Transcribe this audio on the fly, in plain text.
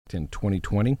fact, in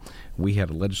 2020, we had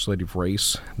a legislative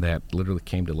race that literally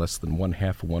came to less than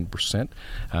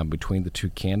 0.5% between the two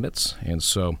candidates. And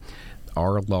so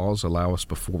our laws allow us,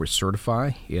 before we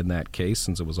certify, in that case,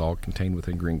 since it was all contained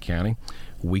within Greene County,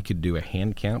 we could do a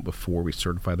hand count before we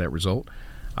certify that result.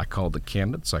 I called the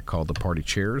candidates, I called the party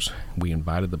chairs, we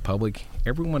invited the public.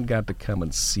 Everyone got to come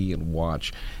and see and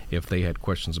watch if they had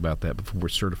questions about that before we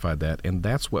certified that. And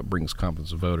that's what brings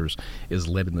confidence to voters, is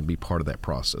letting them be part of that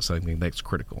process. I think that's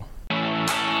critical.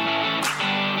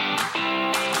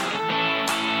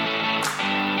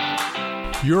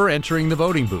 You're entering the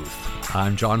voting booth.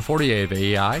 I'm John Fortier of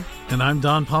AEI. And I'm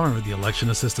Don Palmer with the Election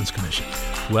Assistance Commission.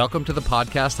 Welcome to the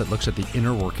podcast that looks at the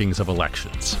inner workings of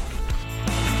elections.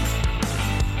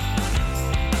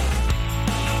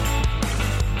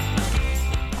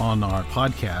 On our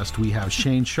podcast, we have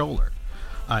Shane Schoeller,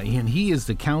 and he is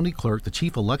the county clerk, the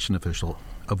chief election official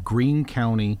of Greene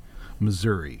County,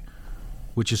 Missouri,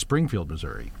 which is Springfield,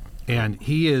 Missouri. And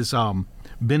he has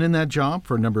been in that job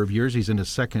for a number of years. He's in his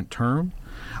second term.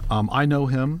 I know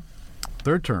him,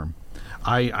 third term.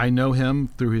 I know him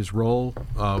through his role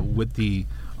with the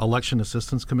Election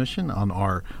Assistance Commission on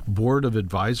our board of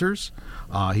advisors.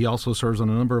 He also serves on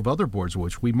a number of other boards,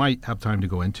 which we might have time to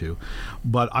go into.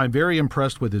 But I'm very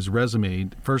impressed with his resume.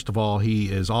 First of all,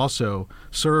 he is also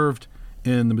served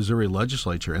in the Missouri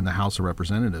legislature in the House of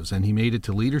Representatives, and he made it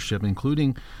to leadership,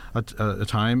 including a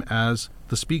time as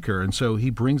the speaker. And so he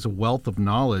brings a wealth of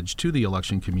knowledge to the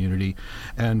election community.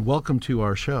 And welcome to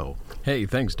our show. Hey,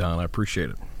 thanks, Don. I appreciate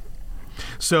it.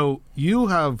 So you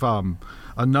have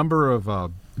a number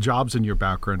of jobs in your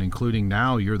background, including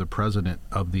now you're the president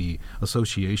of the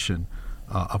Association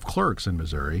of Clerks in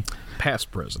Missouri.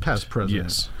 Past president.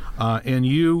 Yes. And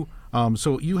you,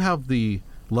 so you have the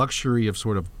luxury of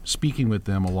sort of speaking with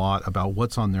them a lot about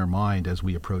what's on their mind as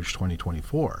we approach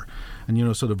 2024.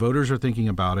 And, so the voters are thinking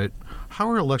about it. How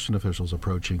are election officials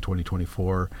approaching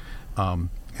 2024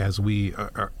 as we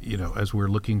are, as we're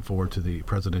looking forward to the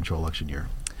presidential election year?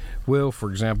 Well, for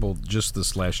example, just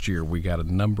this last year, we got a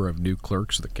number of new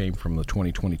clerks that came from the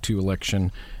 2022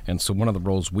 election. And so one of the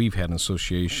roles we've had in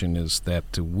association is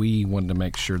that we wanted to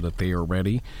make sure that they are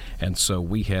ready. And so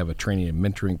we have a training and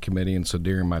mentoring committee. And so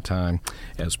during my time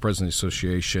as president of the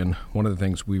association, one of the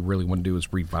things we really want to do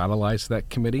is revitalize that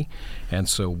committee. And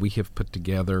so we have put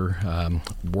together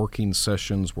working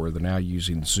sessions where they're now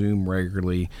using Zoom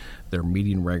regularly. They're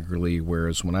meeting regularly,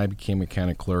 whereas when I became a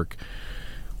county clerk,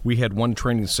 we had one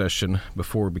training session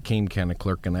before we became county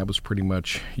clerk, and that was pretty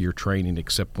much your training,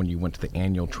 except when you went to the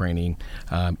annual training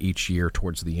each year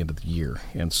towards the end of the year.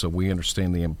 And so we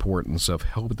understand the importance of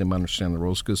helping them understand the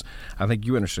rules, because I think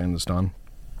you understand this, Don.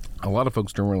 A lot of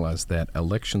folks don't realize that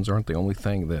elections aren't the only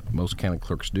thing that most county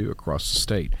clerks do across the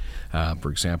state.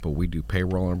 For example, we do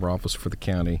payroll in our office for the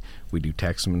county. We do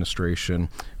tax administration.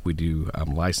 We do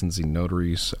licensing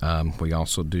notaries. We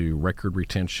also do record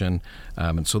retention.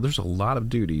 And so there's a lot of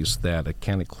duties that a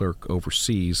county clerk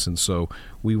oversees. And so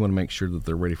we want to make sure that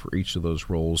they're ready for each of those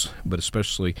roles, but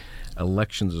especially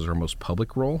elections is our most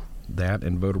public role, that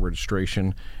and voter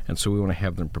registration. And so we want to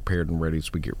have them prepared and ready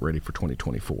as we get ready for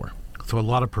 2024. So a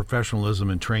lot of professionalism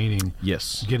and training.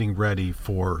 Yes. Getting ready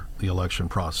for the election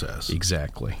process.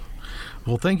 Exactly.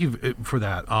 Well, thank you for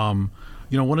that.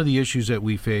 One of the issues that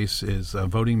we face is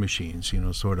voting machines,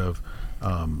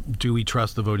 do we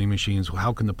trust the voting machines?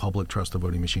 How can the public trust the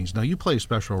voting machines? Now, you play a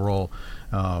special role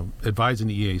advising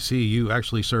the EAC. You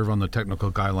actually serve on the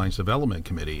Technical Guidelines Development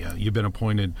Committee. You've been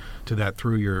appointed to that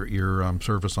through your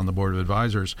service on the Board of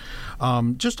Advisors.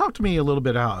 Just talk to me a little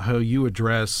bit about how you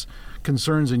address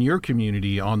concerns in your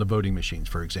community on the voting machines,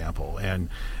 for example. And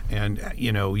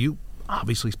you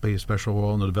obviously play a special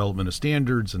role in the development of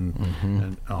standards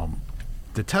and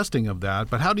the testing of that.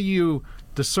 But how do you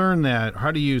discern that?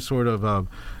 How do you sort of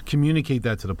communicate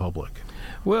that to the public?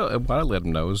 Well, what I let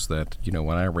them know is that,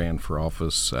 when I ran for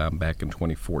office back in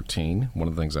 2014, one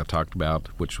of the things I talked about,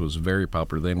 which was very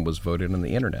popular then, was voting on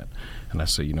the internet. And I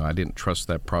said, I didn't trust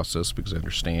that process because I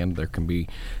understand there can be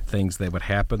things that would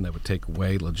happen that would take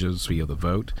away legitimacy of the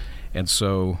vote. And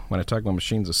so when I talk about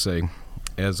machines, I say,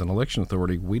 as an election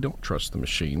authority, we don't trust the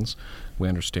machines. We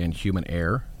understand human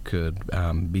error could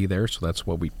be there, so that's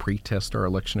why we pre-test our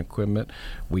election equipment.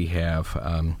 We have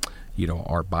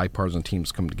our bipartisan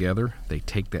teams come together. They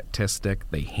take that test deck,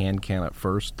 they hand count it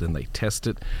first, then they test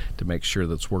it to make sure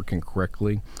that it's working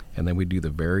correctly. And then we do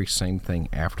the very same thing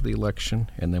after the election,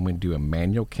 and then we do a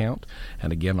manual count.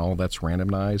 And again, all that's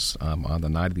randomized. On the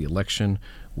night of the election,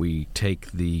 we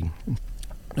take the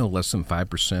less than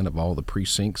 5% of all the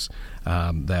precincts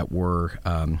that were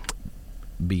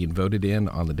being voted in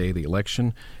on the day of the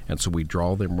election, And so we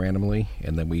draw them randomly,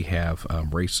 and then we have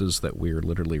races that we are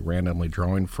literally randomly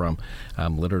drawing from a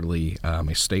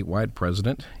statewide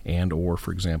president and or,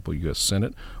 for example, U.S.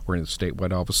 Senate or in the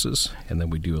statewide offices. And then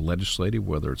we do a legislative,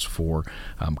 whether it's for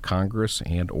Congress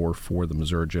and or for the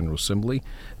Missouri General Assembly.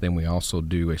 Then we also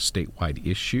do a statewide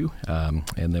issue, and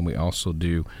then we also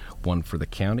do one for the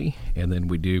county, and then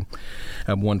we do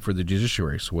one for the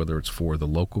judiciary, so whether it's for the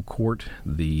local court,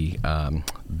 the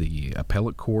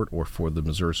appellate court, or for the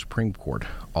Missouri Supreme Court.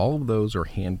 All of those are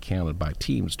hand counted by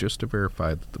teams just to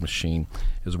verify that the machine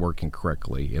is working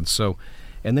correctly.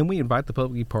 And then we invite the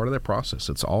public to be part of that process.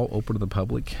 It's all open to the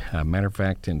public. Matter of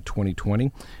fact, in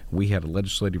 2020, we had a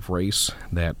legislative race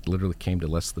that literally came to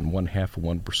less than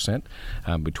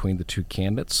 0.5% between the two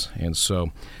candidates. And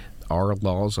so our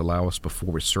laws allow us,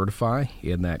 before we certify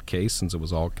in that case, since it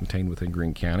was all contained within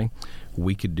Greene County,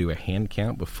 we could do a hand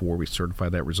count before we certify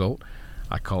that result.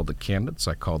 I called the candidates,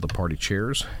 I called the party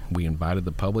chairs, we invited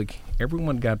the public.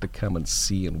 Everyone got to come and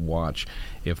see and watch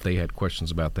if they had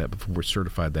questions about that before we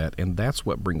certified that. And that's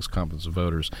what brings confidence to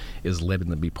voters, is letting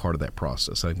them be part of that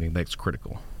process. I think that's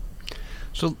critical.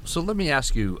 So let me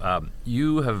ask you,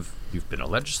 you've been a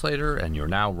legislator and you're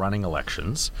now running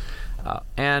elections,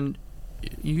 and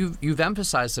you've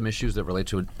emphasized some issues that relate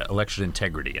to election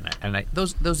integrity, and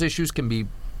those issues can be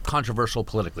controversial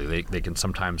politically. They can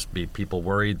sometimes be people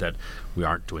worried that we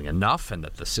aren't doing enough and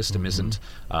that the system isn't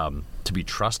to be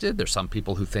trusted. There's some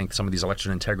people who think some of these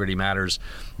election integrity matters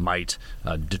might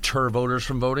deter voters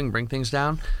from voting, bring things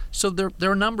down. So there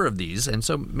are a number of these, and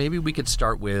so maybe we could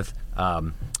start with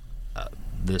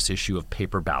this issue of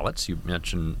paper ballots. You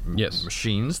mentioned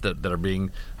machines that are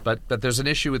being, but there's an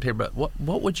issue with paper.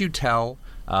 What would you tell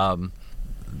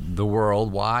the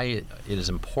world why it is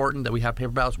important that we have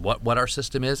paper ballots, what our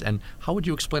system is, and how would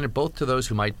you explain it both to those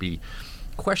who might be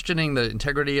questioning the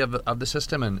integrity of the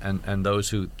system and those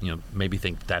who maybe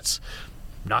think that's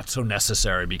not so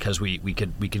necessary because we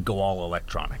could go all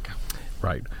electronic?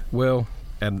 Right. Well,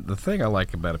 and the thing I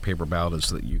like about a paper ballot is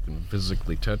that you can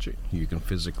physically touch it, you can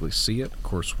physically see it. Of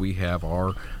course, we have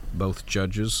our both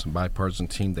judges, bipartisan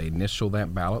team, they initial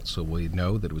that ballot so we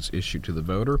know that it was issued to the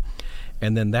voter.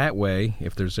 And then that way,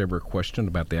 if there's ever a question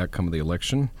about the outcome of the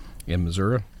election in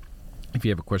Missouri, if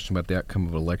you have a question about the outcome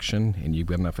of an election and you've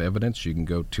got enough evidence, you can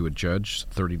go to a judge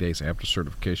 30 days after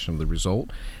certification of the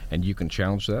result, and you can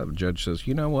challenge that. The judge says,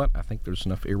 you know what, I think there's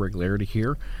enough irregularity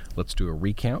here. Let's do a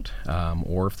recount.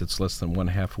 Or if it's less than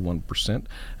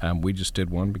 0.5%, we just did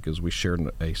one because we shared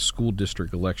a school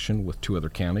district election with two other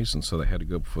counties, and so they had to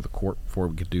go before the court before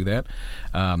we could do that.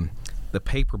 The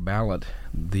paper ballot,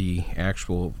 the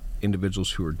actual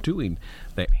individuals who are doing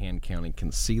that hand counting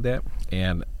can see that.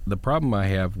 And the problem I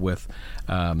have with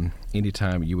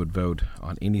anytime you would vote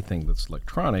on anything that's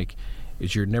electronic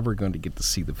is you're never going to get to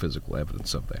see the physical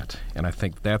evidence of that. And I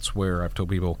think that's where I've told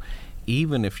people,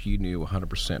 even if you knew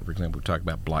 100%, for example, we talk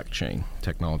about blockchain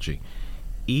technology,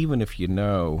 even if you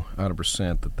know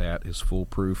 100% that is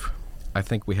foolproof, I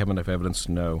think we have enough evidence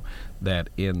to know that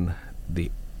in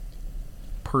the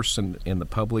person in the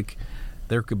public,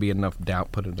 there could be enough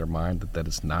doubt put in their mind that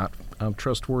is not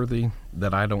trustworthy,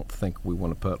 that I don't think we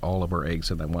want to put all of our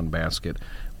eggs in that one basket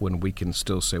when we can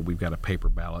still say we've got a paper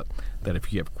ballot that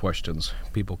if you have questions,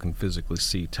 people can physically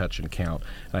see, touch, and count.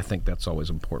 And I think that's always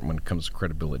important when it comes to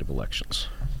credibility of elections.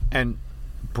 And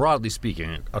broadly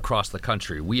speaking, across the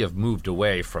country, we have moved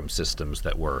away from systems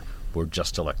that were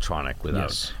just electronic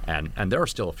without, and there are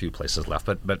still a few places left,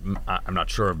 but I'm not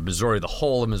sure of Missouri, the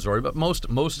whole of Missouri, but most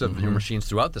of your machines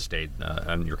throughout the state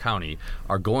and your county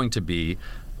are going to be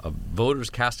voters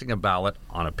casting a ballot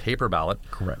on a paper ballot,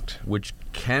 correct, which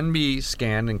can be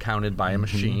scanned and counted by a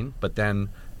machine, but then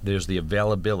there's the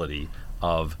availability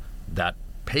of that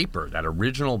paper, that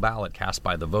original ballot cast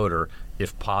by the voter,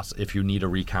 if you need a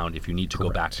recount, if you need to go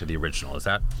back to the original. Is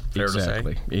that fair to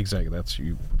say? Exactly. That's,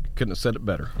 you couldn't have said it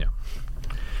better. Yeah.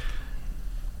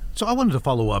 So I wanted to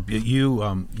follow up.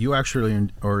 You actually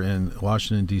are in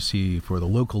Washington, D.C. for the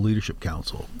Local Leadership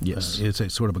Council. Yes. It's a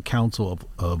sort of a council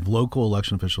of local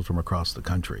election officials from across the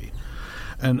country.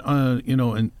 And,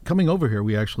 and coming over here,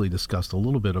 we actually discussed a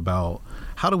little bit about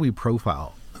how do we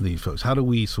profile these folks? How do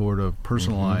we sort of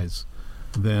personalize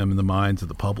them in the minds of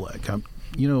the public?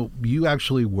 You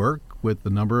actually work with a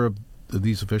number of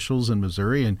these officials in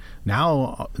Missouri and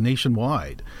now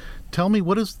nationwide. Tell me,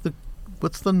 what's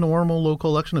the normal local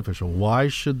election official? Why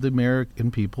should the American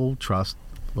people trust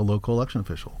the local election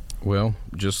official? Well,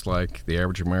 just like the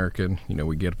average American,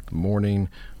 we get up in the morning,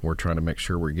 we're trying to make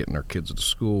sure we're getting our kids to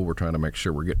school, we're trying to make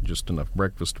sure we're getting just enough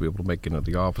breakfast to be able to make it into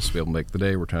the office, to be able to make the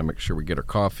day, we're trying to make sure we get our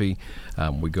coffee,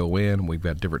 we go in, we've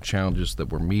got different challenges that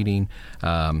we're meeting,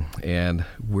 and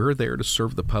we're there to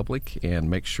serve the public and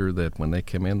make sure that when they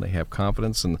come in, they have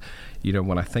confidence. And,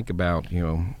 when I think about,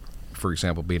 for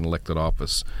example, being elected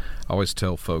office, I always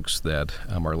tell folks that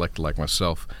are elected like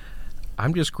myself,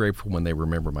 I'm just grateful when they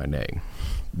remember my name.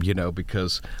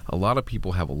 Because a lot of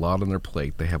people have a lot on their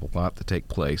plate. They have a lot to take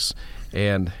place.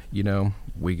 And,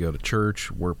 we go to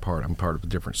church. I'm part of the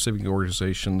different civic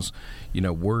organizations.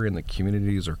 We're in the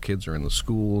communities. Our kids are in the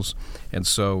schools. And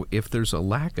so if there's a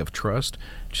lack of trust,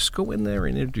 just go in there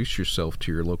and introduce yourself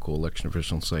to your local election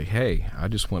official and say, hey, I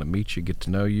just want to meet you, get to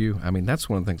know you. I mean, that's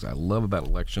one of the things I love about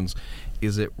elections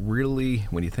is it really,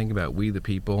 when you think about we the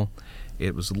people,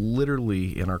 it was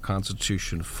literally in our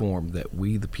Constitution formed that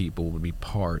we, the people, would be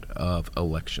part of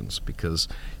elections because,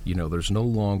 there's no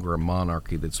longer a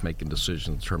monarchy that's making decisions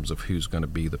in terms of who's going to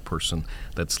be the person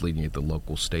that's leading at the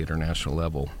local, state, or national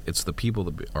level. It's the people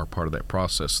that are part of that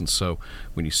process. And so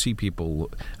when you see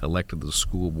people elected to the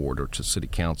school board or to city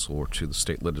council or to the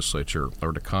state legislature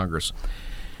or to Congress,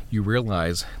 you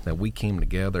realize that we came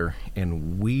together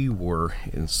and we were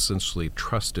essentially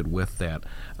trusted with that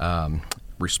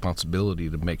responsibility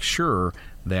to make sure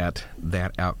that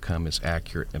that outcome is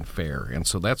accurate and fair. And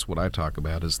so that's what I talk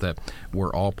about is that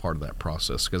we're all part of that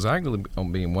process because I can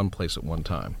only be in one place at one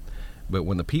time. But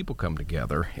when the people come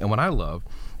together, and what I love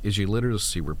is you literally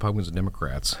see Republicans and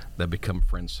Democrats that become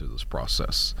friends through this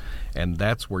process. And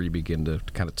that's where you begin to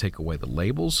kind of take away the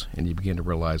labels and you begin to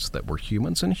realize that we're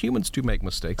humans, and humans do make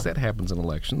mistakes. That happens in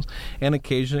elections. And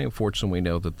occasionally, unfortunately, we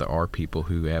know that there are people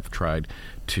who have tried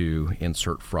to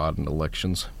insert fraud in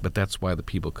elections, but that's why the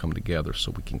people come together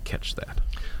so we can catch that.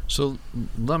 So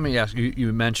let me ask you,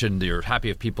 you mentioned you're happy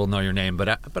if people know your name,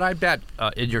 but I bet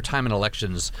in your time in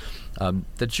elections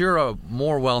that you're a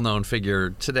more well-known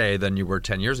figure today than you were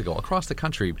 10 years ago. Across the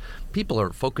country, people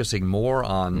are focusing more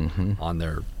on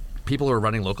their people who are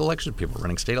running local elections, people who are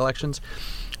running state elections.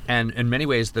 And in many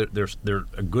ways, there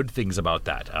are good things about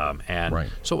that. Right.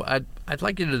 So I'd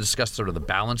like you to discuss sort of the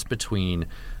balance between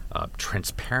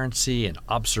transparency and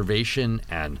observation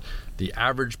and the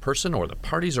average person or the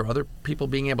parties or other people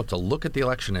being able to look at the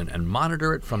election and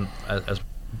monitor it from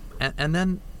and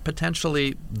then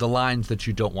potentially the lines that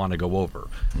you don't want to go over.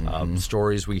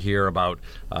 Stories we hear about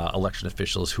election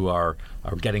officials who are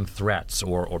getting threats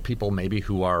or people maybe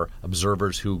who are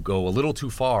observers who go a little too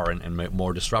far and make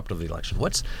more disruptive of the election.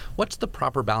 What's the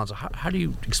proper balance? How do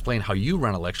you explain how you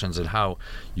run elections and how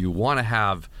you want to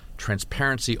have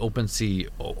transparency, openness,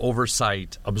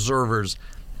 oversight, observers,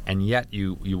 and yet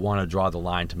you want to draw the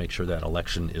line to make sure that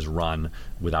election is run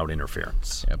without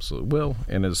interference? Absolutely. Well,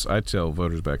 and as I tell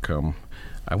voters back home,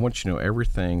 I want you to know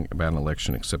everything about an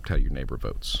election except how your neighbor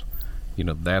votes.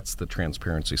 That's the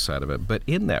transparency side of it. But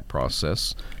in that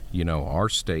process, our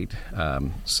state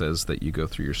says that you go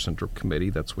through your central committee.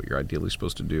 That's what you're ideally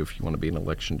supposed to do if you want to be an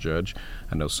election judge.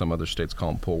 I know some other states call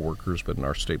them poll workers, but in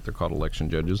our state they're called election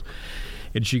judges.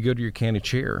 And you go to your county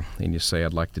chair and you say,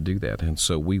 I'd like to do that. And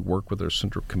so we work with our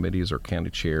central committees, our county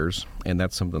chairs, and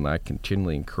that's something I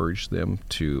continually encourage them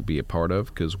to be a part of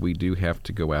because we do have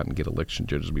to go out and get election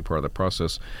judges to be part of the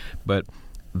process. But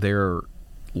they're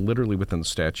literally within the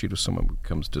statute. If someone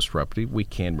becomes disruptive, we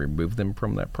can remove them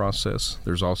from that process.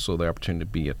 There's also the opportunity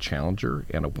to be a challenger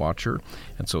and a watcher.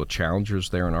 And so a challenger is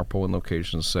there in our polling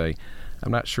locations say,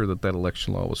 I'm not sure that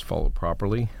election law was followed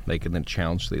properly. They can then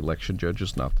challenge the election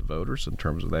judges, not the voters, in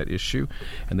terms of that issue.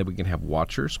 And then we can have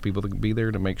watchers, people that can be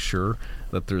there to make sure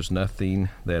that there's nothing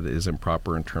that is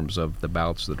improper in terms of the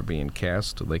ballots that are being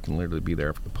cast. They can literally be there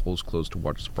after the polls close to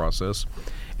watch the process.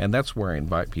 And that's where I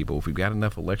invite people. If we've got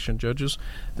enough election judges,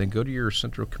 then go to your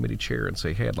central committee chair and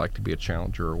say, hey, I'd like to be a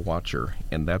challenger or a watcher.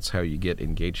 And that's how you get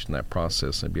engaged in that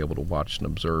process and be able to watch and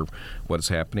observe what is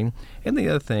happening. And the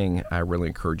other thing I really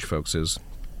encourage folks is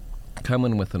come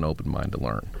in with an open mind to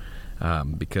learn.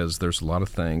 Because there's a lot of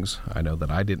things I know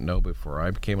that I didn't know before I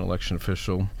became an election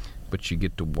official, but you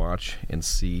get to watch and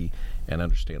see and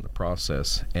understand the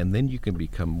process, and then you can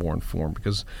become more informed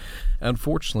because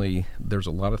unfortunately there's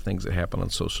a lot of things that happen on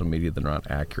social media that are not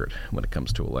accurate when it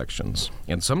comes to elections.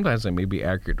 And sometimes they may be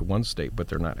accurate to one state, but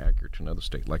they're not accurate to another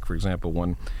state. Like, for example,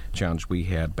 one challenge we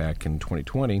had back in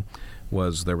 2020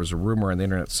 was there was a rumor on the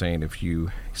internet saying if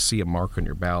you see a mark on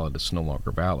your ballot, it's no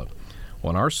longer valid. Well,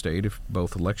 in our state, if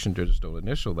both election judges don't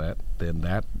initial that, then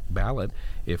that ballot,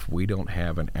 if we don't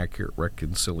have an accurate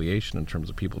reconciliation in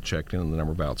terms of people checked in and the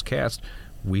number of ballots cast,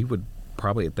 we would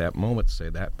probably at that moment say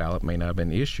that ballot may not have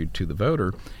been issued to the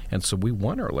voter. And so we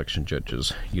want our election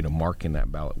judges, marking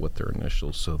that ballot with their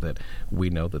initials so that we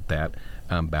know that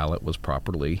ballot was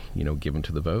properly, given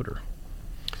to the voter.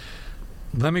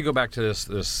 Let me go back to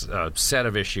this set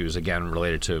of issues again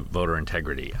related to voter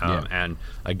integrity. And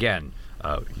again,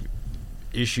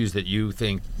 issues that you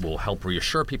think will help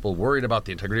reassure people worried about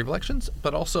the integrity of elections,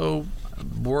 but also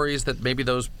worries that maybe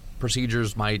those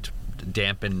procedures might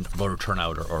dampen voter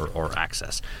turnout or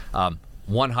access.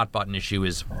 One hot button issue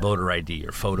is voter ID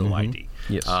or photo ID.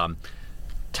 Yes.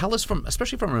 Tell us,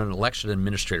 especially from an election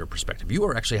administrator perspective, you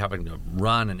are actually having to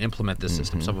run and implement this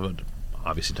system. Some of it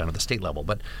obviously done at the state level,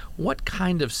 but what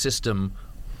kind of system?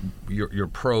 You're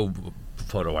pro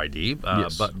photo ID,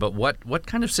 yes. but what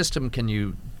kind of system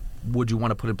would you want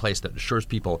to put in place that assures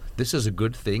people this is a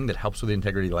good thing that helps with the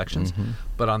integrity of elections,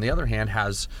 but on the other hand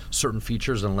has certain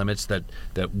features and limits that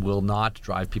will not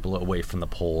drive people away from the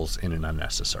polls in an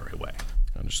unnecessary way?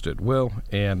 Understood. Well,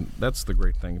 and that's the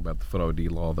great thing about the photo ID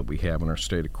law that we have in our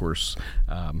state. Of course,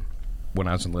 when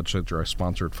I was in legislature, I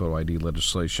sponsored photo ID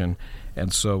legislation.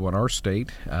 And so in our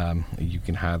state, you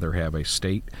can either have a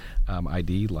state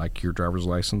ID like your driver's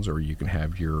license, or you can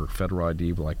have your federal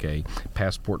ID like a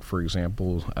passport, for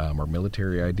example, or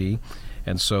military ID.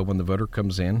 And so when the voter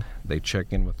comes in, they check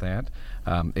in with that.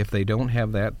 If they don't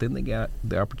have that, then they got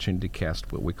the opportunity to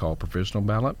cast what we call a provisional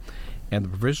ballot. And the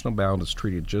provisional ballot is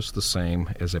treated just the same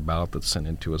as a ballot that's sent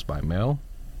in to us by mail.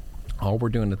 All we're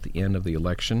doing at the end of the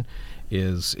election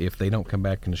is if they don't come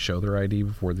back and show their ID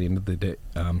before the end of the day,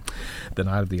 the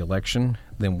night of the election,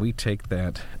 then we take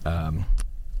that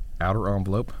outer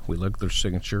envelope, we look at their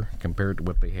signature, compare it to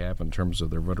what they have in terms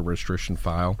of their voter registration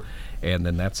file, and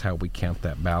then that's how we count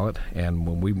that ballot. And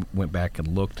when we went back and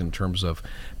looked in terms of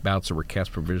ballots that were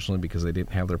cast provisionally because they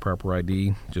didn't have their proper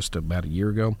ID just about a year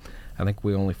ago, I think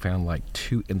we only found like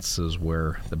 2 instances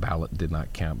where the ballot did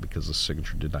not count because the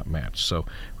signature did not match. So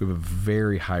we have a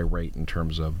very high rate in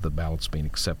terms of the ballots being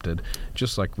accepted,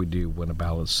 just like we do when a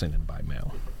ballot is sent in by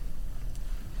mail.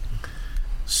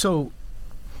 So,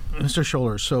 Mr.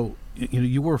 Schoeller,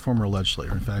 you were a former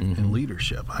legislator, in fact, in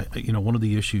leadership. One of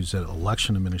the issues that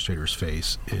election administrators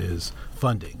face is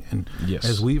funding. And yes.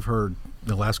 As we've heard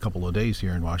the last couple of days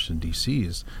here in Washington, D.C.,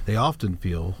 is they often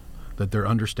feel that they're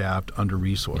understaffed,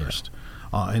 under-resourced.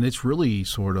 And it's really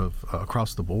sort of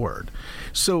across the board.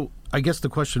 So I guess the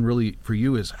question really for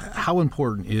you is, how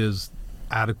important is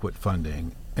adequate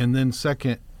funding? And then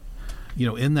second,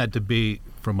 in that debate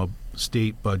from a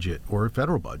state budget or a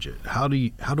federal budget, how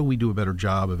do we do a better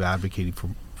job of advocating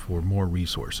for more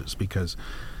resources? Because,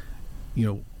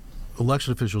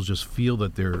 election officials just feel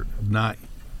that they're not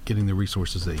getting the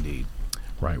resources they need.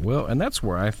 Right. Well, and that's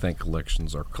where I think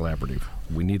elections are collaborative.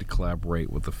 We need to collaborate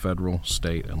with the federal,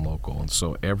 state, and local. And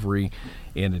so every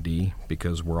entity,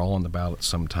 because we're all on the ballot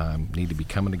sometime, need to be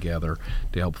coming together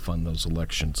to help fund those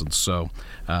elections. And so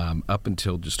up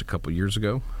until just a couple years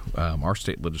ago, our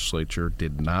state legislature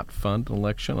did not fund an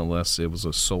election unless it was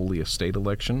solely a state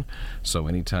election. So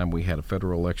anytime we had a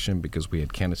federal election, because we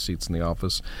had candidate seats in the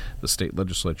office, the state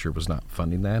legislature was not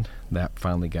funding that. That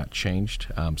finally got changed.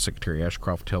 Secretary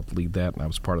Ashcroft helped lead that, and I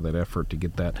was part of that effort to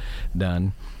get that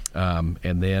done.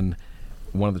 And then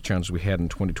one of the challenges we had in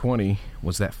 2020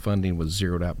 was that funding was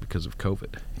zeroed out because of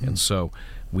COVID. And so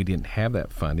we didn't have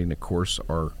that funding. Of course,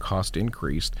 our cost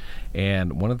increased.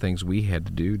 And one of the things we had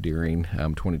to do during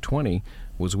 2020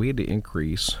 was we had to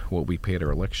increase what we paid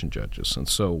our election judges. And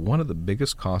so one of the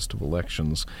biggest costs of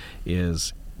elections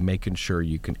is making sure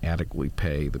you can adequately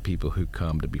pay the people who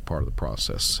come to be part of the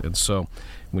process. And so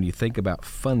when you think about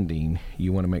funding,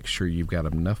 you want to make sure you've got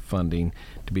enough funding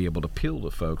to be able to appeal to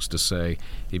folks to say,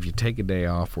 if you take a day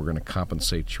off, we're going to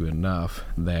compensate you enough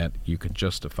that you can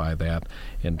justify that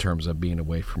in terms of being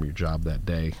away from your job that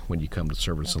day when you come to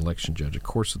serve as an election judge. Of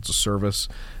course, it's a service,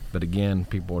 but again,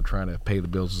 people are trying to pay the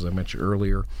bills, as I mentioned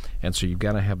earlier, and so you've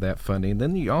got to have that funding.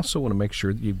 Then you also want to make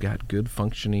sure that you've got good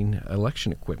functioning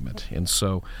election equipment, and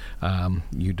so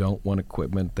you don't want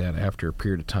equipment that after a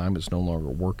period of time is no longer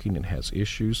working and has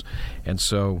issues. And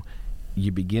so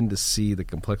you begin to see the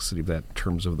complexity of that in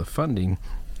terms of the funding,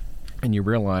 and you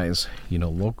realize,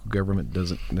 local government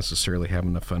doesn't necessarily have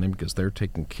enough funding because they're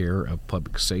taking care of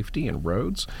public safety and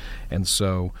roads. And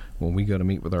so when we go to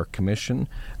meet with our commission,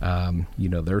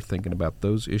 they're thinking about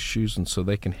those issues, and so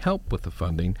they can help with the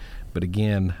funding. But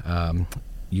again,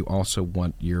 you also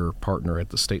want your partner at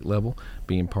the state level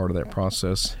being part of that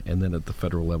process, and then at the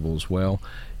federal level as well.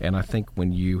 And I think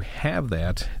when you have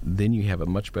that, then you have a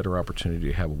much better opportunity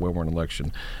to have a well-run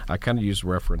election. I kind of use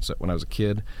reference that when I was a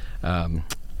kid,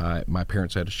 my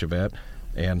parents had a Chevette.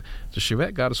 And the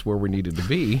Chevette got us where we needed to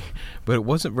be, but it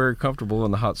wasn't very comfortable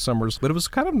in the hot summers. But it was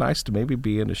kind of nice to maybe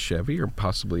be in a Chevy or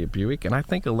possibly a Buick. And I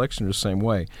think elections are the same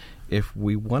way. If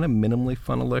we want to minimally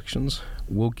fund elections,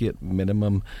 we'll get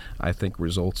minimum, I think,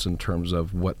 results in terms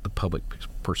of what the public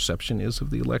perception is of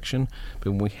the election. But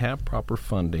when we have proper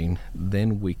funding,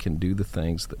 then we can do the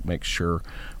things that make sure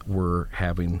we're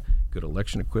having good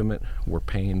election equipment, we're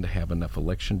paying to have enough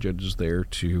election judges there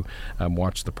to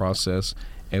watch the process,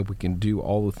 and we can do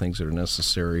all the things that are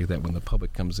necessary that when the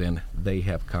public comes in, they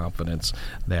have confidence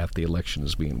that the election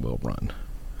is being well run.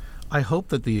 I hope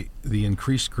that the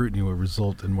increased scrutiny will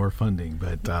result in more funding,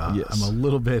 but Yes. I'm a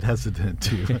little bit hesitant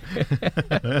to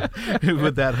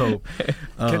with that hope.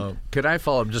 Could I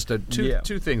follow up just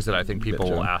two things that I think people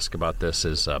John. will ask about this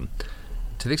is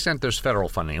to the extent there's federal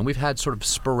funding, and we've had sort of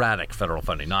sporadic federal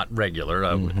funding, not regular,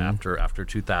 after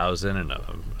 2000 and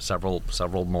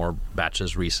several more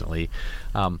batches recently.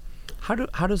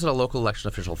 How does a local election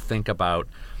official think about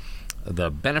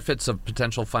the benefits of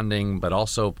potential funding, but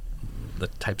also the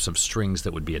types of strings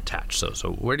that would be attached?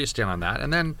 So where do you stand on that?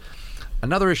 And then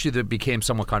another issue that became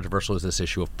somewhat controversial is this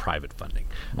issue of private funding.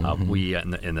 We in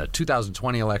the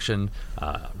 2020 election,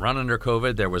 run under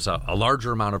COVID, there was a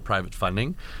larger amount of private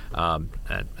funding,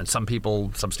 and some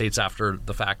states after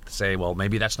the fact say, well,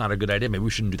 maybe that's not a good idea. Maybe we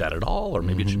shouldn't do that at all, or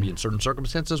maybe it should be in certain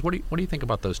circumstances. What do you think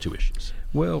about those two issues?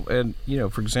 Well, and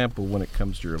for example, when it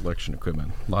comes to your election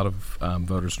equipment, a lot of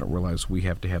voters don't realize we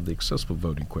have to have the accessible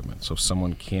voting equipment. So if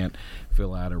someone can't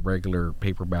fill out a regular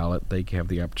paper ballot, they have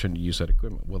the opportunity to use that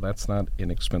equipment. Well, that's not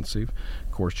inexpensive.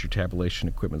 Of course, your tabulation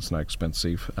equipment's not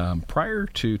expensive. Prior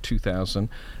to 2000,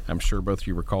 I'm sure both of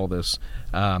you recall this,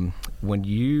 when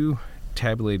you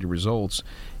tabulated results,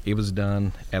 it was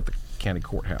done at the county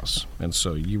courthouse. And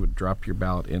so you would drop your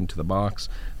ballot into the box,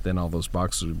 then all those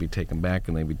boxes would be taken back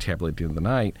and they'd be tabulated in the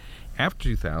night. After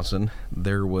 2000,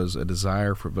 there was a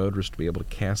desire for voters to be able to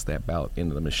cast that ballot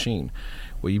into the machine.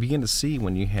 Well, you begin to see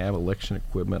when you have election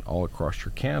equipment all across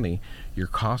your county, your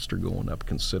costs are going up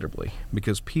considerably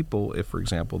because people, if, for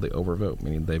example, they overvote,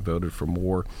 meaning they voted for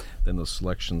more than the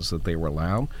selections that they were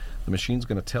allowed, the machine's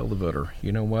going to tell the voter,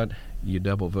 you know what, you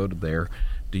double voted there.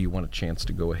 Do you want a chance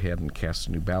to go ahead and cast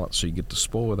a new ballot so you get to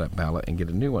spoil that ballot and get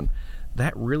a new one?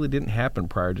 That really didn't happen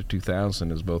prior to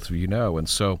 2000, as both of you know, and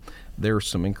so there was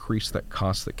some increased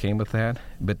cost that came with that.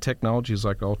 But technology is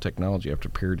like all technology. After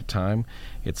a period of time,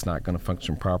 it's not going to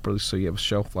function properly, so you have a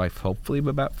shelf life hopefully of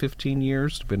about 15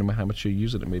 years, depending on how much you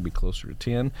use it. It may be closer to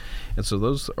 10, and so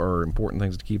those are important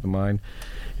things to keep in mind.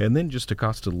 And then just the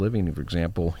cost of living, for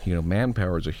example,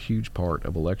 manpower is a huge part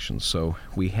of elections, so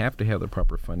we have to have the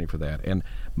proper funding for that. And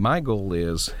my goal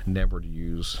is never to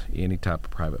use any type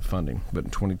of private funding, but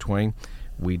in 2020,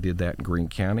 we did that in Greene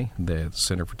County. The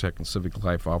Center for Tech and Civic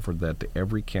Life offered that to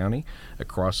every county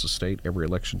across the state. Every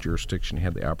election jurisdiction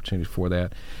had the opportunity for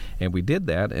that. And we did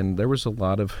that, and there was a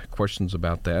lot of questions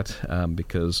about that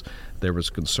because there was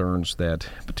concerns that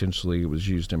potentially it was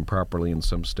used improperly in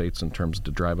some states in terms of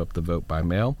to drive up the vote by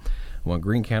mail. Well, in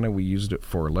Greene County, we used it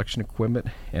for election equipment,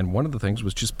 and one of the things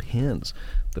was just pins.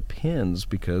 The pins,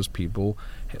 because people,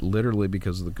 literally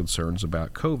because of the concerns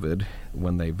about COVID,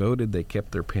 when they voted, they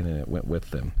kept their pin and it went with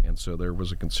them. And so there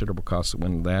was a considerable cost that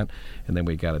went into that, and then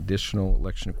we got additional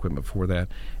election equipment for that.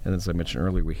 And as I mentioned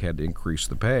earlier, we had to increase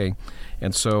the pay.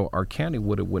 And so our county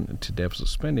would have went into deficit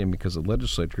spending because the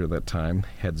legislature at that time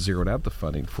had zeroed out the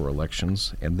funding for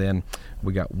elections. And then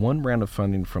we got one round of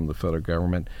funding from the federal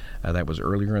government that was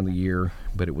earlier in the year,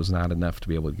 but it was not enough to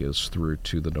be able to get us through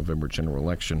to the November general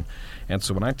election. And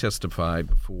so when I testified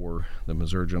before the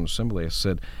Missouri General Assembly, I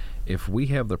said, if we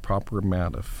have the proper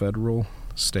amount of federal,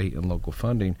 state, and local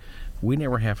funding, we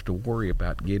never have to worry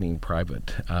about getting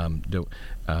private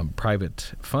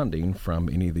funding from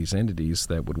any of these entities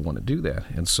that would want to do that.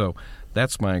 And so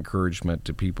that's my encouragement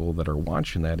to people that are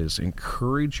watching that is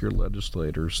encourage your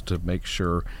legislators to make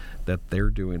sure that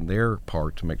they're doing their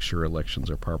part to make sure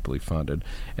elections are properly funded.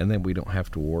 And then we don't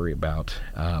have to worry about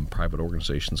private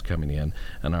organizations coming in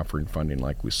and offering funding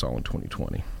like we saw in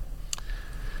 2020.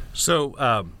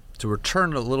 So to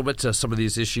return a little bit to some of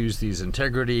these issues, these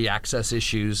integrity, access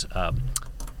issues,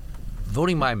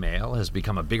 voting by mail has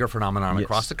become a bigger phenomenon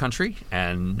across the country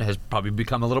and has probably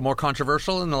become a little more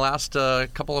controversial in the last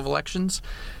couple of elections.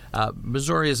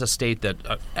 Missouri is a state that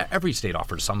every state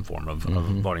offers some form of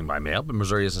voting by mail, but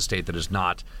Missouri is a state that is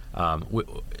not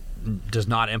does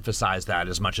not emphasize that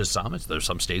as much as some. There's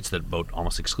some states that vote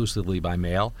almost exclusively by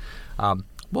mail.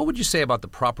 What would you say about the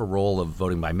proper role of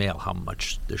voting by mail? How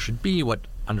much there should be?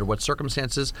 Under what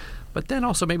circumstances? But then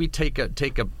also maybe take a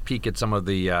peek at some of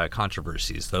the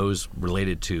controversies, those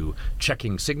related to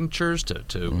checking signatures,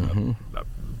 to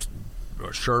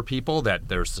assure people that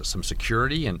there's some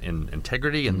security and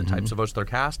integrity in the types of votes that are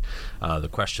cast. The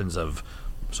questions of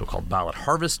so-called ballot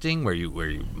harvesting, where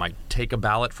you might take a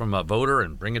ballot from a voter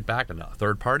and bring it back to a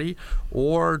third party,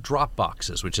 or drop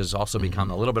boxes, which has also become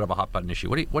a little bit of a hot button issue.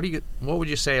 What would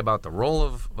you say about the role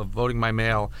of voting by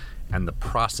mail and the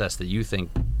process that you think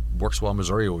works well in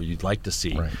Missouri, or you'd like to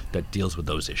see that deals with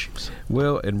those issues?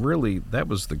 Well, and really, that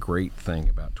was the great thing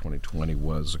about 2020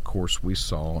 was, of course, we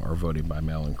saw our voting by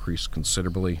mail increase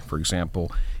considerably. For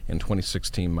example, in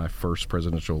 2016, my first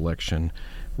presidential election,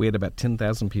 we had about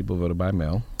 10,000 people voted by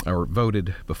mail, or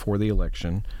voted before the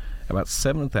election. About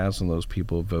 7,000 of those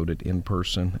people voted in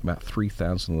person. About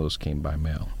 3,000 of those came by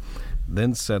mail.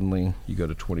 Then suddenly, you go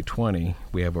to 2020,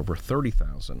 we have over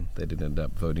 30,000 that did end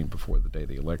up voting before the day of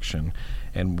the election,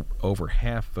 and over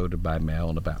half voted by mail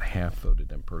and about half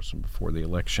voted in person before the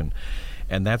election.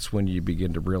 And that's when you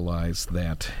begin to realize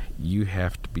that you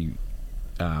have to be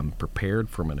prepared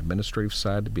from an administrative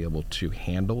side to be able to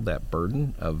handle that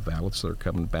burden of ballots that are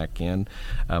coming back in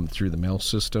through the mail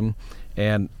system.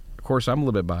 And, of course, I'm a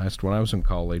little bit biased. When I was in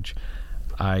college,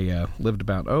 I lived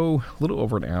about, a little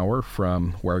over an hour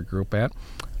from where I grew up at.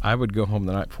 I would go home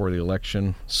the night before the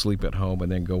election, sleep at home,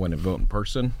 and then go in and vote in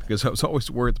person because I was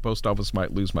always worried the post office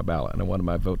might lose my ballot, and I wanted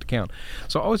my vote to count.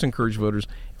 So I always encourage voters,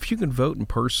 if you can vote in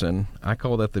person, I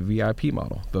call that the VIP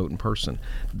model, vote in person.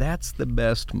 That's the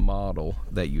best model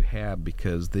that you have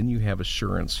because then you have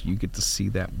assurance you get to see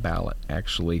that ballot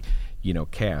actually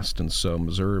cast. And so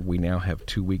Missouri, we now have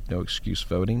 2-week no excuse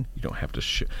voting. You don't have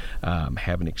to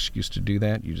have an excuse to do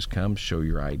that. You just come, show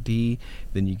your ID,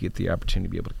 then you get the opportunity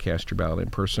to be able to cast your ballot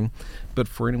in person. But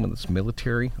for anyone that's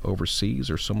military, overseas,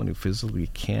 or someone who physically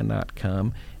cannot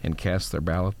come and cast their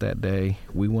ballot that day,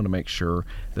 we want to make sure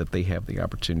that they have the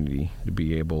opportunity to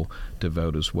be able to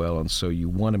vote as well. And so you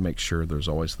want to make sure there's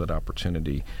always that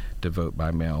opportunity to vote by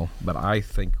mail. But I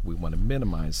think we want to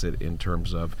minimize it in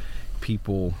terms of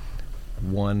people,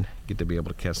 one, get to be able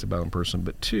to cast a ballot in person,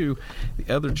 but two,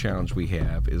 the other challenge we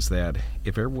have is that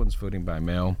if everyone's voting by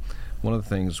mail, one of the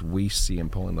things we see in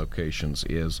polling locations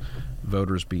is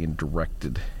voters being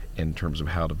directed in terms of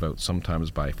how to vote,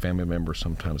 sometimes by a family member,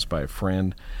 sometimes by a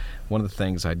friend. One of the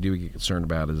things I do get concerned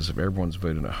about is if everyone's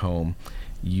voting at home,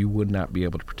 you would not be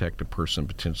able to protect a person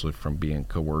potentially from being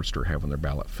coerced or having their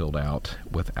ballot filled out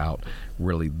without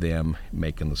really them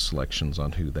making the selections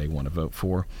on who they want to vote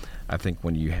for. I think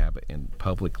when you have it in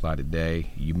public light of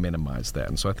day, you minimize that.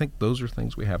 And so I think those are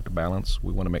things we have to balance.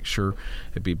 We want to make sure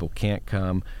if people can't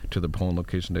come to the polling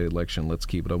location day of the election, let's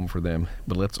keep it open for them.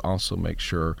 But let's also make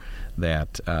sure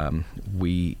that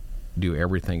we do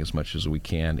everything as much as we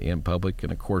can in public.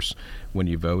 And of course, when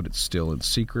you vote, it's still in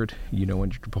secret. You know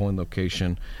when your polling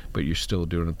location, but you're still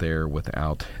doing it there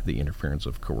without the interference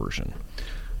of coercion.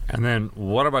 And then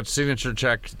what about signature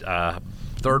check,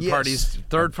 third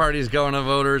parties going to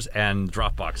voters, and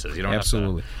drop boxes? You don't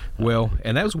Absolutely. have to, well,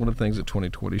 and that was one of the things that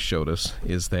 2020 showed us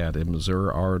is that in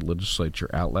Missouri, our legislature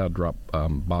outlawed drop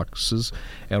boxes.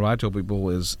 And what I told people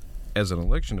is, as an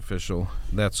election official,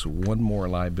 that's one more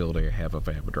liability I have if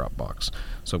I have a drop box.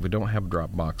 So if we don't have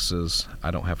drop boxes,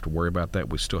 I don't have to worry about that.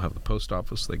 We still have the post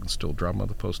office. They can still drop them at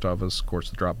the post office. Of course,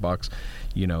 the drop box,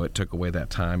 it took away that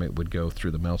time. It would go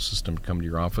through the mail system to come to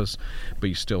your office. But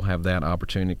you still have that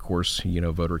opportunity. Of course,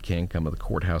 voter can come to the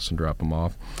courthouse and drop them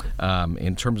off.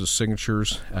 In terms of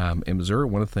signatures, in Missouri,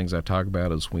 one of the things I talk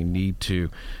about is we need to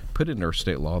put in our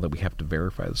state law that we have to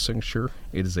verify the signature.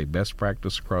 It is a best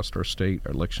practice across our state.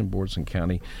 Our election boards and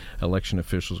county election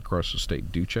officials across the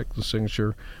state do check the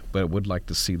signature, but I would like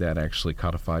to see that actually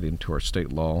codified into our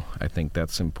state law. I think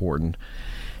that's important.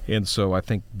 And so I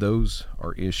think those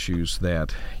are issues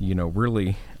that,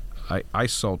 really I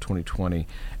saw 2020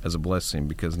 as a blessing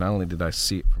because not only did I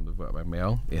see it from the vote by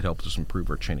mail, it helped us improve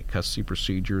our chain of custody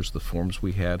procedures, the forms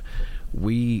we had.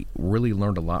 We really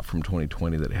learned a lot from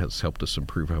 2020 that has helped us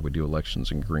improve how we do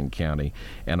elections in Greene County,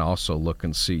 and also look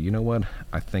and see,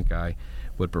 I think I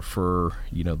would prefer,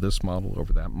 this model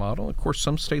over that model. Of course,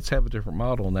 some states have a different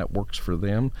model, and that works for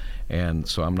them, and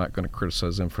so I'm not going to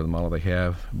criticize them for the model they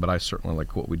have, but I certainly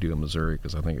like what we do in Missouri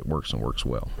because I think it works and works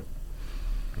well.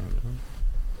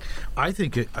 I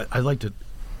think I'd like to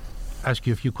ask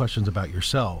you a few questions about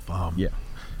yourself. Yeah.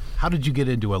 How did you get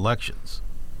into elections?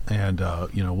 And,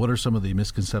 what are some of the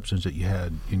misconceptions that you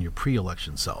had in your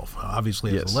pre-election self?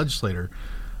 Obviously, as a legislator,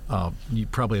 you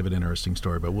probably have an interesting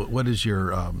story, but what is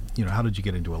your, how did you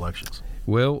get into elections?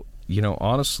 Well,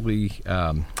 Honestly,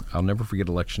 I'll never forget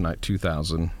election night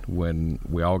 2000 when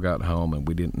we all got home and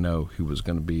we didn't know who was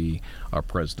going to be our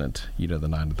president, the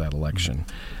night of that election.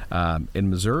 In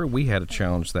Missouri, we had a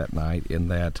challenge that night in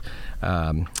that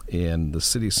in the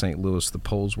city of St. Louis, the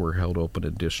polls were held open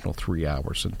an additional 3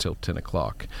 hours until 10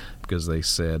 o'clock because they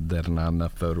said that not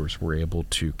enough voters were able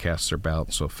to cast their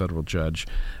ballot, so a federal judge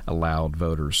allowed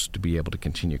voters to be able to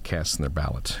continue casting their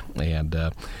ballot. And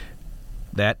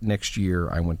that next year,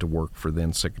 I went to work for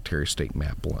then Secretary of State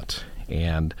Matt Blunt.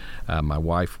 And my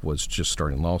wife was just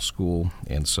starting law school,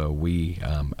 and so we,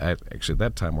 actually at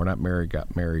that time, we're not married,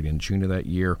 got married in June of that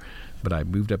year, but I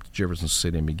moved up to Jefferson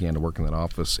City and began to work in that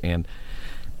office. And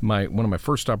one of my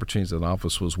first opportunities in that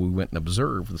office was we went and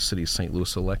observed the city of St.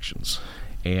 Louis elections.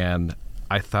 And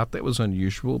I thought that was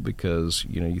unusual because,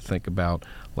 you think about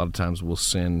a lot of times we'll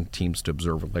send teams to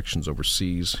observe elections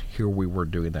overseas. Here we were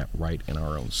doing that right in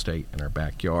our own state, in our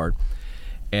backyard.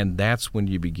 And that's when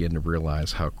you begin to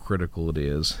realize how critical it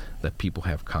is that people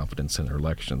have confidence in their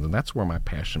elections. And that's where my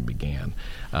passion began,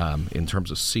 in terms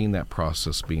of seeing that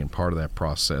process, being part of that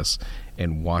process,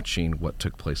 and watching what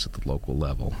took place at the local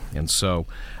level. And so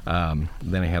then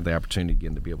I had the opportunity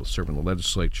again to be able to serve in the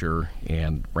legislature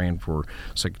and ran for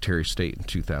Secretary of State in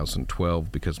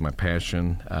 2012 because my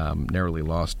passion narrowly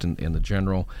lost in the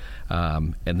general.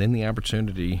 And then the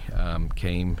opportunity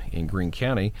came in Greene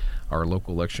County. Our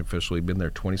local election official, he'd been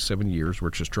there 27 years,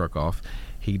 Richard Struckoff.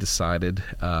 He decided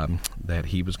that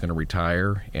he was going to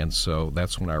retire, and so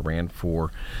that's when I ran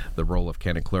for the role of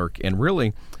county clerk. And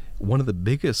really, one of the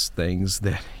biggest things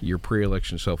that your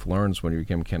pre-election self learns when you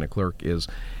become county clerk is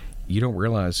you don't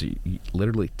realize that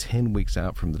literally 10 weeks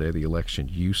out from the day of the election,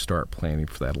 you start planning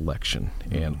for that election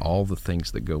and all the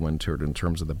things that go into it in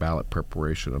terms of the ballot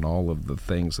preparation and all of the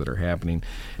things that are happening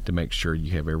to make sure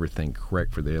you have everything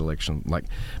correct for the election. Like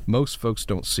most folks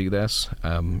don't see this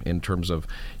in terms of,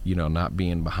 not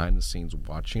being behind the scenes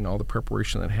watching all the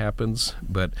preparation that happens.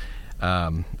 But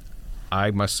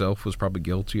I myself was probably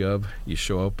guilty of. You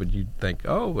show up and you think,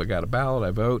 oh, I got a ballot,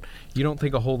 I vote. You don't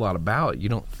think a whole lot about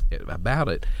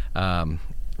it,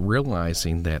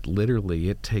 realizing that literally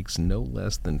it takes no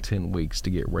less than 10 weeks to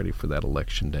get ready for that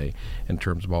election day in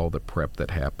terms of all the prep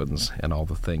that happens and all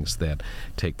the things that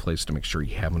take place to make sure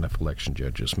you have enough election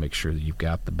judges, make sure that you've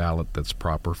got the ballot that's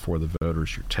proper for the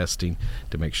voters, you're testing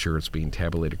to make sure it's being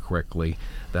tabulated correctly.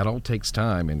 That all takes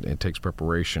time and it takes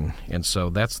preparation. And so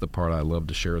that's the part I love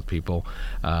to share with people.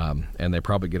 And they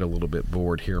probably get a little bit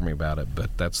bored hearing me about it,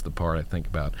 but that's the part I think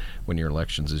about when you're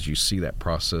elections is you see that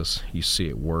process, you see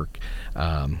it work,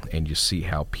 and you see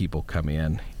how people come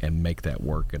in and make that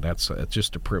work. And it's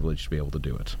just a privilege to be able to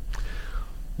do it.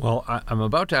 Well, I'm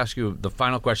about to ask you the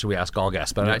final question we ask all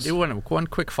guests, but yes. I do want one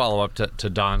quick follow-up to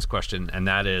Don's question, and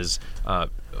that is,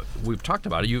 we've talked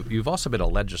about it. You've also been a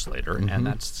legislator, and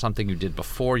that's something you did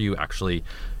before you actually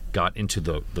got into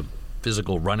the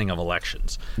physical running of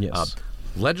elections. Yes.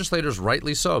 Legislators,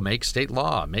 rightly so, make state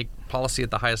law, make policy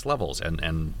at the highest levels,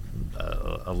 and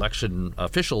election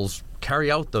officials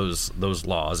carry out those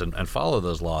laws and follow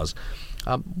those laws.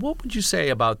 What would you say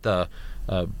about the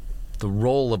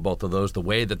role of both of those, the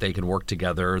way that they can work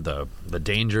together, the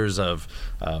dangers of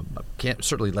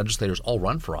certainly legislators all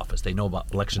run for office. They know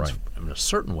about elections in a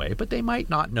certain way, but they might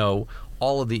not know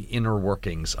all of the inner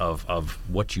workings of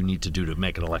what you need to do to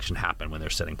make an election happen when they're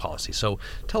setting policy. So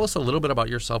tell us a little bit about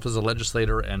yourself as a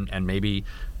legislator and maybe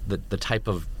the type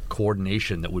of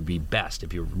coordination that would be best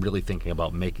if you're really thinking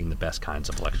about making the best kinds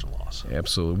of election laws.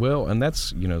 Absolutely. Well, and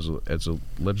that's, as a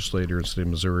legislator in the state of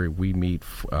Missouri, we meet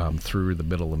through the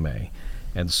middle of May.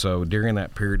 And so during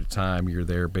that period of time, you're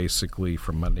there basically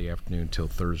from Monday afternoon till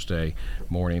Thursday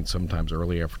morning, sometimes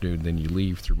early afternoon, then you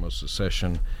leave through most of the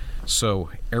session. So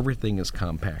everything is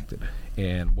compacted.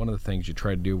 And one of the things you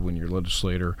try to do when you're a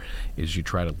legislator is you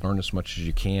try to learn as much as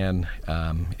you can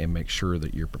and make sure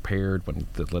that you're prepared when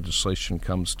the legislation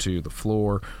comes to the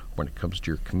floor, when it comes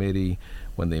to your committee,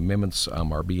 when the amendments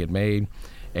are being made.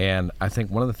 And I think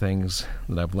one of the things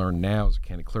that I've learned now as a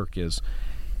county clerk is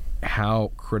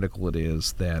how critical it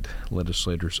is that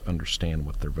legislators understand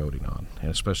what they're voting on, and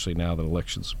especially now that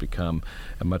elections have become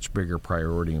a much bigger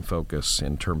priority and focus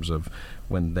in terms of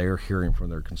when they're hearing from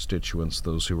their constituents,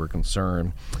 those who are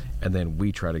concerned, and then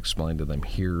we try to explain to them,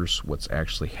 here's what's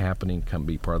actually happening, come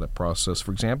be part of that process.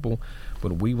 For example,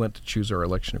 when we went to choose our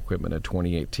election equipment in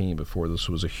 2018, before this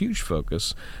was a huge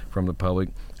focus from the public,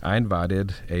 I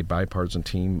invited a bipartisan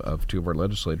team of two of our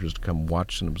legislators to come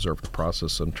watch and observe the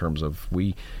process in terms of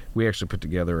we actually put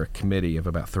together a committee of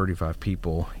about 35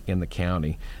 people in the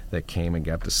county that came and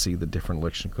got to see the different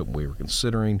election equipment we were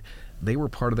considering. they were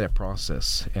part of that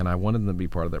process, and I wanted them to be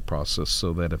part of that process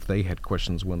so that if they had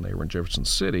questions when they were in Jefferson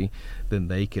City, then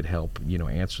they could help,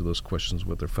 answer those questions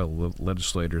with their fellow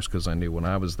legislators, because I knew when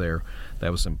I was there,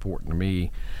 that was important to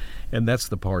me. And that's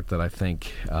the part that I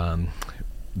think,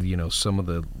 some of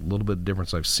the little bit of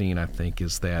difference I've seen, I think,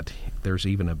 is that there's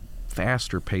even a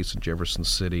faster pace in Jefferson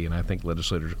City, and I think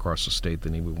legislators across the state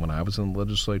than even when I was in the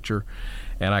legislature.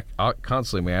 And I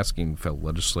constantly am asking fellow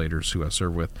legislators who I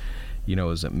serve with,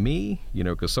 is it me?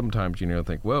 Because sometimes,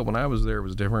 think, well, when I was there, it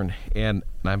was different. And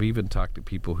I've even talked to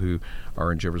people who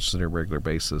are in Jefferson City on a regular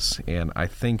basis, and I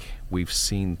think we've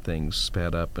seen things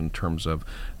sped up in terms of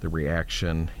the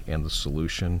reaction and the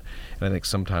solution. And I think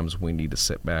sometimes we need to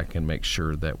sit back and make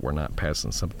sure that we're not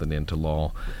passing something into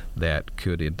law that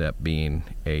could end up being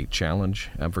a challenge.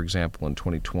 For example, in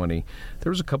 2020, there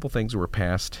was a couple things that were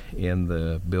passed in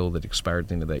the bill that expired at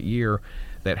the end of that year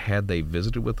that, had they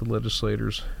visited with the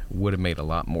legislators, would have made a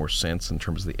lot more sense in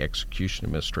terms of the execution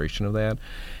administration of that.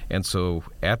 And so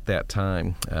at that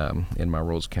time, in my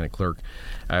role as county clerk,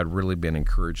 I had really been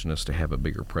encouraging us to have a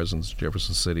bigger presence in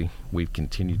Jefferson City. We've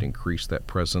continued to increase that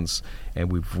presence,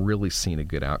 and we've really seen a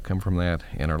good outcome from that.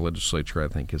 And our legislature, I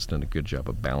think, has done a good job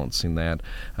of balancing that.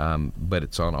 But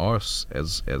it's on us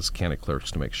as county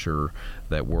clerks to make sure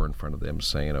that we're in front of them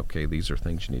saying, okay, these are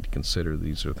things you need to consider,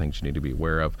 these are things you need to be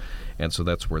aware of. And so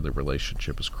that's where the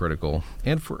relationship is critical.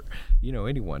 And for,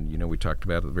 anyone, we talked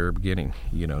about at the very beginning,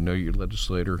 know your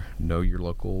legislator, know your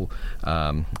local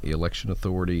election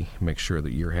authority, make sure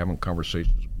that you're having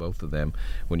conversations with both of them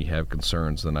when you have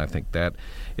concerns. And I think that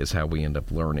is how we end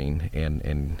up learning,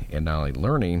 and not only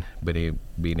learning, but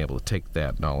being able to take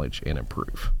that knowledge and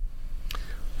improve.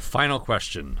 Final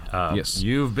question. Yes.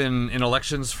 You've been in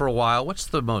elections for a while. What's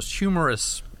the most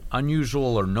humorous,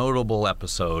 unusual, or notable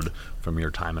episode from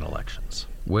your time in elections?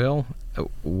 Well,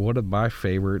 one of my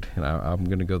favorite, and I'm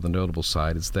going to go the notable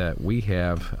side, is that we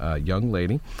have a young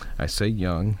lady. I say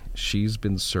young. She's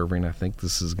been serving, I think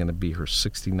this is going to be her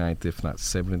 69th, if not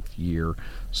 70th year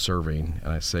serving,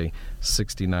 and I say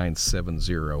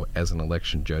 6970 as an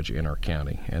election judge in our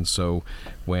county. And so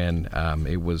when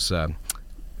it was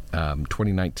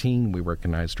 2019, we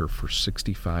recognized her for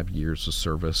 65 years of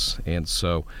service. And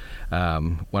so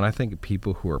when I think of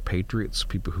people who are patriots,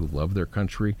 people who love their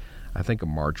country, I think of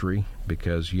Marjorie,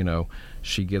 because,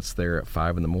 she gets there at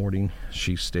 5 a.m.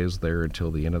 She stays there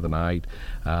until the end of the night.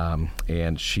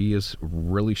 And she is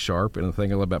really sharp. And the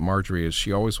thing I love about Marjorie is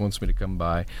she always wants me to come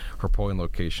by her polling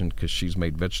location because she's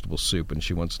made vegetable soup, and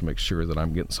she wants to make sure that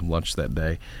I'm getting some lunch that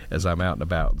day as I'm out and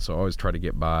about. So I always try to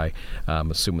get by,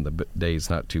 assuming the day's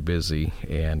not too busy,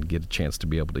 and get a chance to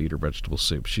be able to eat her vegetable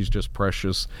soup. She's just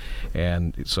precious.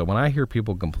 And so when I hear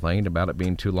people complain about it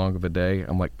being too long of a day,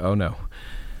 I'm like, oh no.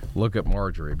 Look at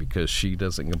Marjorie, because she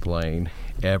doesn't complain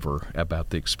ever about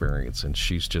the experience, and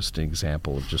she's just an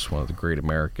example of just one of the great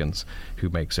Americans who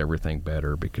makes everything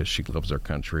better because she loves our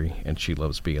country and she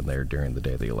loves being there during the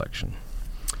day of the election.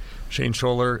 Shane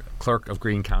Schoeller, Clerk of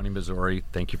Greene County, Missouri,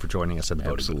 thank you for joining us at the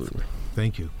voting booth. Absolutely.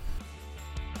 Thank you.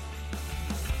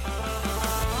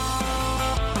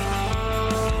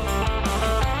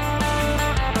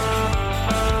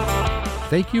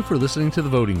 Thank you for listening to The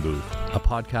Voting Booth, a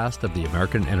podcast of the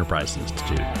American Enterprise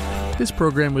Institute. This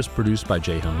program was produced by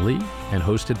Jae-Hyun Lee and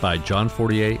hosted by John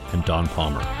Fortier and Don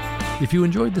Palmer. If you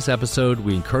enjoyed this episode,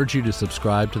 we encourage you to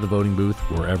subscribe to The Voting Booth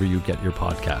wherever you get your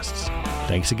podcasts.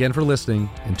 Thanks again for listening,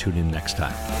 and tune in next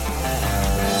time.